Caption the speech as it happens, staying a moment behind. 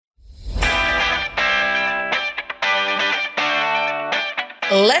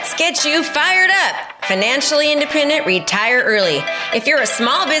Let's get you fired up. Financially independent, retire early. If you're a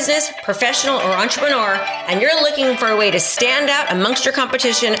small business, professional, or entrepreneur, and you're looking for a way to stand out amongst your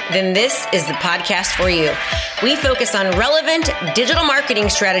competition, then this is the podcast for you. We focus on relevant digital marketing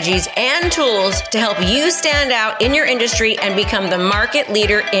strategies and tools to help you stand out in your industry and become the market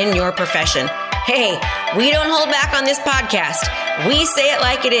leader in your profession. Hey, we don't hold back on this podcast. We say it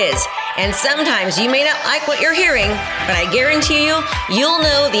like it is. And sometimes you may not like what you're hearing, but I guarantee you'll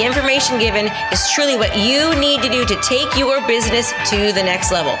know the information given is truly what you need to do to take your business to the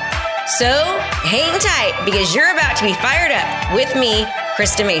next level. So hang tight because you're about to be fired up with me,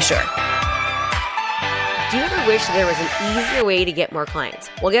 Krista Mashore. Do you ever wish there was an easier way to get more clients?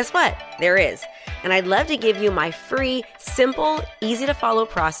 Well, guess what? There is. And I'd love to give you my free, simple, easy to follow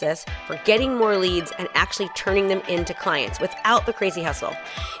process for getting more leads and actually turning them into clients without the crazy hustle.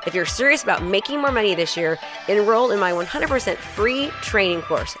 If you're serious about making more money this year, enroll in my 100% free training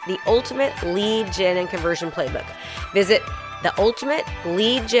course, The Ultimate Lead Gen and Conversion Playbook. Visit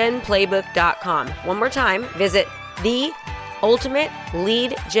theultimateleadgenplaybook.com. One more time, visit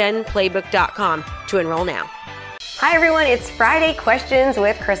theultimateleadgenplaybook.com to enroll now. Hi everyone, it's Friday Questions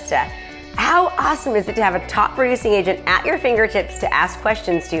with Krista. How awesome is it to have a top producing agent at your fingertips to ask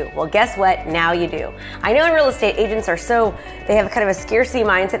questions to? Well, guess what? Now you do. I know in real estate, agents they have kind of a scarcity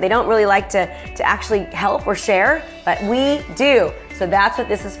mindset. They don't really like to actually help or share, but we do. So that's what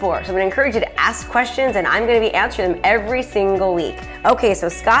this is for. So I'm going to encourage you to ask questions and I'm going to be answering them every single week. Okay, so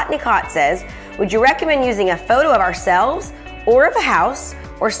Scott Nicot says, would you recommend using a photo of ourselves or of a house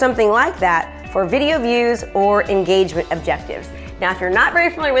or something like that for video views or engagement objectives? Now, if you're not very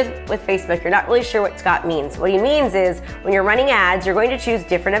familiar with Facebook, you're not really sure what Scott means. What he means is when you're running ads, you're going to choose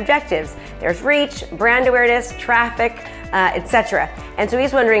different objectives. There's reach, brand awareness, traffic, etc. And so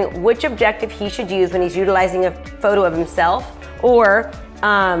he's wondering which objective he should use when he's utilizing a photo of himself or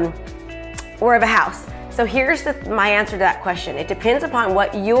of a house. So here's my answer to that question. It depends upon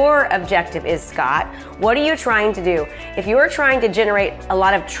what your objective is, Scott. What are you trying to do? If you're trying to generate a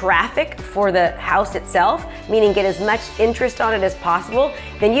lot of traffic for the house itself, meaning get as much interest on it as possible,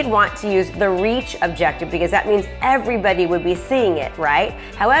 then you'd want to use the reach objective because that means everybody would be seeing it, right?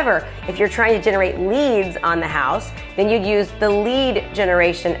 However, if you're trying to generate leads on the house, then you'd use the lead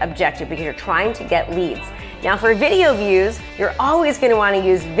generation objective because you're trying to get leads. Now for video views, you're always going to want to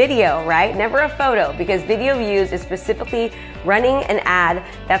use video, right? Never a photo, because video views is specifically running an ad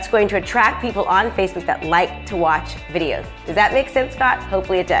that's going to attract people on Facebook that like to watch videos. Does that make sense, Scott?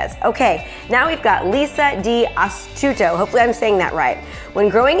 Hopefully it does. Okay, now we've got Lisa D. Astuto. Hopefully I'm saying that right. When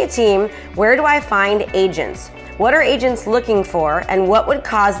growing a team, where do I find agents? What are agents looking for and what would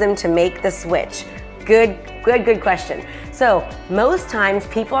cause them to make the switch? Good question. So most times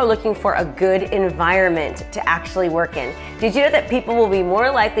people are looking for a good environment to actually work in. Did you know that people will be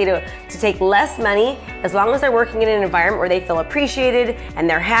more likely to take less money as long as they're working in an environment where they feel appreciated and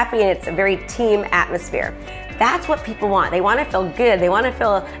they're happy and it's a very team atmosphere? That's what people want. They want to feel good. They want to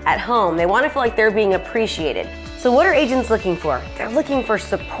feel at home. They want to feel like they're being appreciated. So what are agents looking for? They're looking for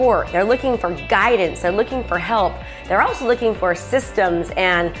support. They're looking for guidance. They're looking for help. They're also looking for systems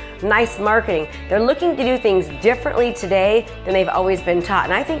and nice marketing. They're looking to do things differently today than they've always been taught.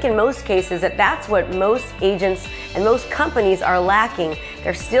 And I think in most cases that's what most agents and most companies are lacking.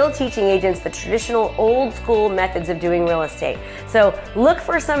 They're still teaching agents the traditional old school methods of doing real estate. So look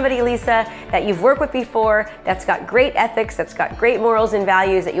for somebody, Lisa, that you've worked with before, that's got great ethics, that's got great morals and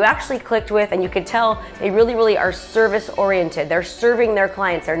values, that you actually clicked with, and you could tell they really are service oriented. They're serving their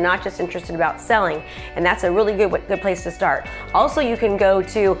clients. They're not just interested about selling. And that's a really good place to start. Also, you can go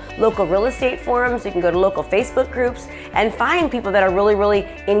to local real estate forums. You can go to local Facebook groups and find people that are really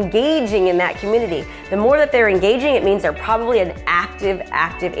engaging in that community. The more that they're engaging, it means they're probably an active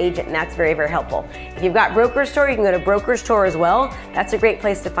agent, and that's very helpful. If you've got Broker's Tour, you can go to Broker's Tour as well. That's a great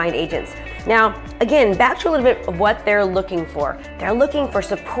place to find agents. Now, again, back to a little bit of what they're looking for. They're looking for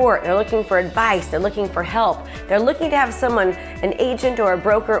support. They're looking for advice. They're looking for help. They're looking to have someone, an agent or a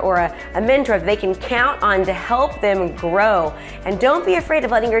broker or a mentor that they can count on to help them grow. And don't be afraid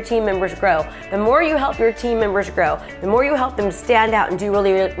of letting your team members grow. The more you help your team members grow, the more you help them stand out and do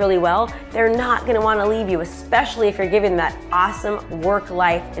really well, they're not going to want to leave you, especially if you're giving them that awesome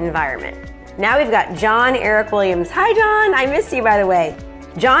work-life environment. Now we've got John Eric Williams. Hi, John. I miss you, by the way.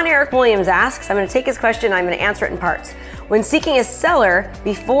 John Eric Williams asks, I'm going to take his question, I'm going to answer it in parts. When seeking a seller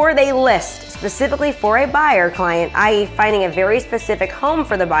before they list, specifically for a buyer client, i.e. finding a very specific home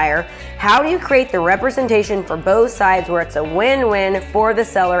for the buyer, how do you create the representation for both sides where it's a win-win for the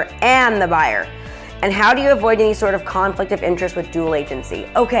seller and the buyer? And how do you avoid any sort of conflict of interest with dual agency?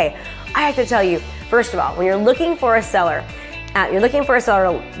 Okay, I have to tell you, first of all, when you're looking for a seller, you're looking for a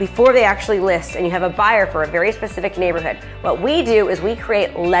seller before they actually list, and you have a buyer for a very specific neighborhood. What we do is we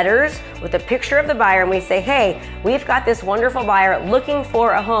create letters with a picture of the buyer, and we say, hey, we've got this wonderful buyer looking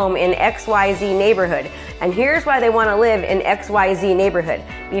for a home in XYZ neighborhood, and here's why they want to live in XYZ neighborhood.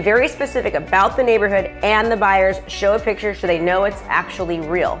 Be very specific about the neighborhood and the buyers. Show a picture so they know it's actually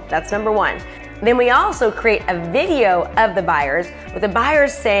real. That's number one. Then we also create a video of the buyers with the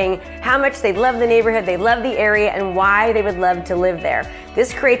buyers saying how much they love the neighborhood, they love the area, and why they would love to live there.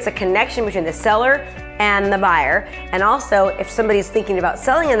 This creates a connection between the seller and the buyer. And also, if somebody's thinking about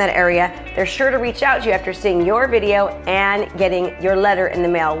selling in that area, they're sure to reach out to you after seeing your video and getting your letter in the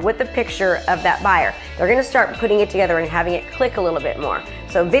mail with the picture of that buyer. They're gonna start putting it together and having it click a little bit more.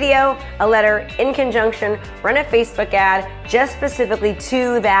 So video, a letter, in conjunction, run a Facebook ad just specifically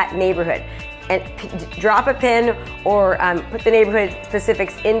to that neighborhood. And drop a pin or put the neighborhood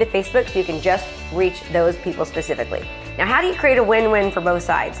specifics into Facebook so you can just reach those people specifically. Now, how do you create a win-win for both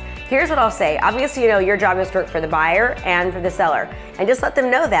sides? Here's what I'll say. Obviously, your job is to work for the buyer and for the seller. And just let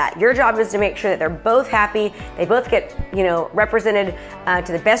them know that. Your job is to make sure that they're both happy, they both get represented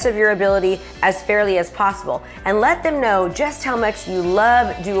to the best of your ability as fairly as possible. And let them know just how much you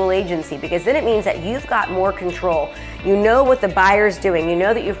love dual agency, because then it means that you've got more control. You know what the buyer's doing. You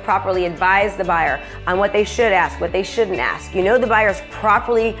know that you've properly advised the buyer on what they should ask, what they shouldn't ask. You know the buyer's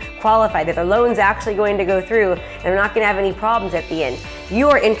properly qualified, that their loan's actually going to go through and they're not going to have any problems at the end. You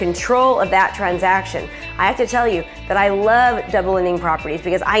are in control of that transaction. I have to tell you that I love double ending properties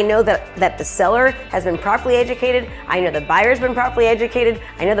because I know that the seller has been properly educated. I know the buyer's been properly educated.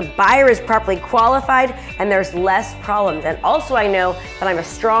 I know the buyer is properly qualified, and there's less problems. And also I know that I'm a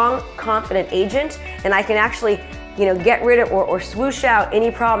strong, confident agent, and I can actually get rid of or swoosh out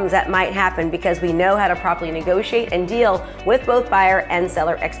any problems that might happen because we know how to properly negotiate and deal with both buyer and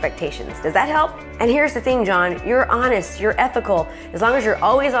seller expectations. Does that help? And here's the thing, John, you're honest, you're ethical. As long as you're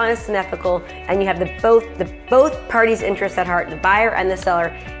always honest and ethical and you have both parties' interests at heart, the buyer and the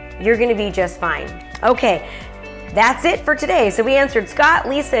seller, you're gonna be just fine. Okay. That's it for today. So we answered Scott,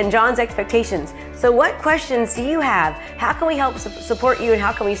 Lisa, and John's expectations. So what questions do you have? How can we help support you, and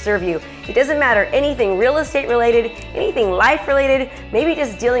how can we serve you? It doesn't matter, anything real estate related, anything life related, maybe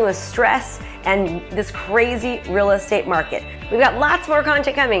just dealing with stress and this crazy real estate market. We've got lots more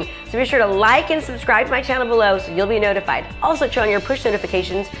content coming, so be sure to like and subscribe to my channel below so you'll be notified. Also turn on your push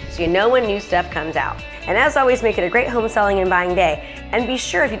notifications so you know when new stuff comes out. And as always, make it a great home selling and buying day. And be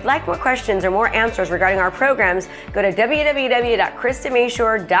sure, if you'd like more questions or more answers regarding our programs, go to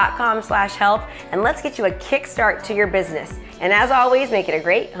www.KristaMashore.com/help and let's get you a kickstart to your business. And as always, make it a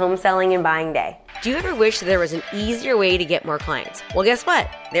great home selling and buying day. Do you ever wish there was an easier way to get more clients? Well, guess what?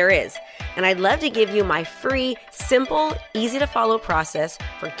 There is. And I'd love to give you my free, simple, easy to follow process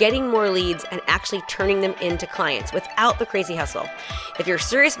for getting more leads and actually turning them into clients without the crazy hustle. If you're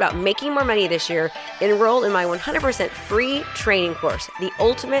serious about making more money this year, enroll in my 100% free training course, The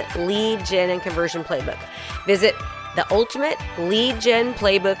Ultimate Lead Gen and Conversion Playbook. Visit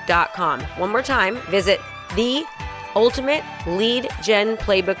theultimateleadgenplaybook.com. One more time, visit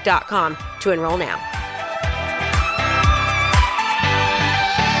theultimateleadgenplaybook.com to enroll now.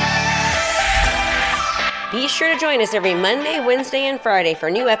 Be sure to join us every Monday, Wednesday, and Friday for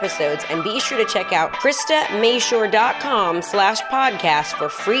new episodes, and be sure to check out KristaMashore.com/podcast for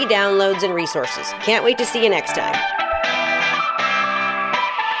free downloads and resources. Can't wait to see you next time.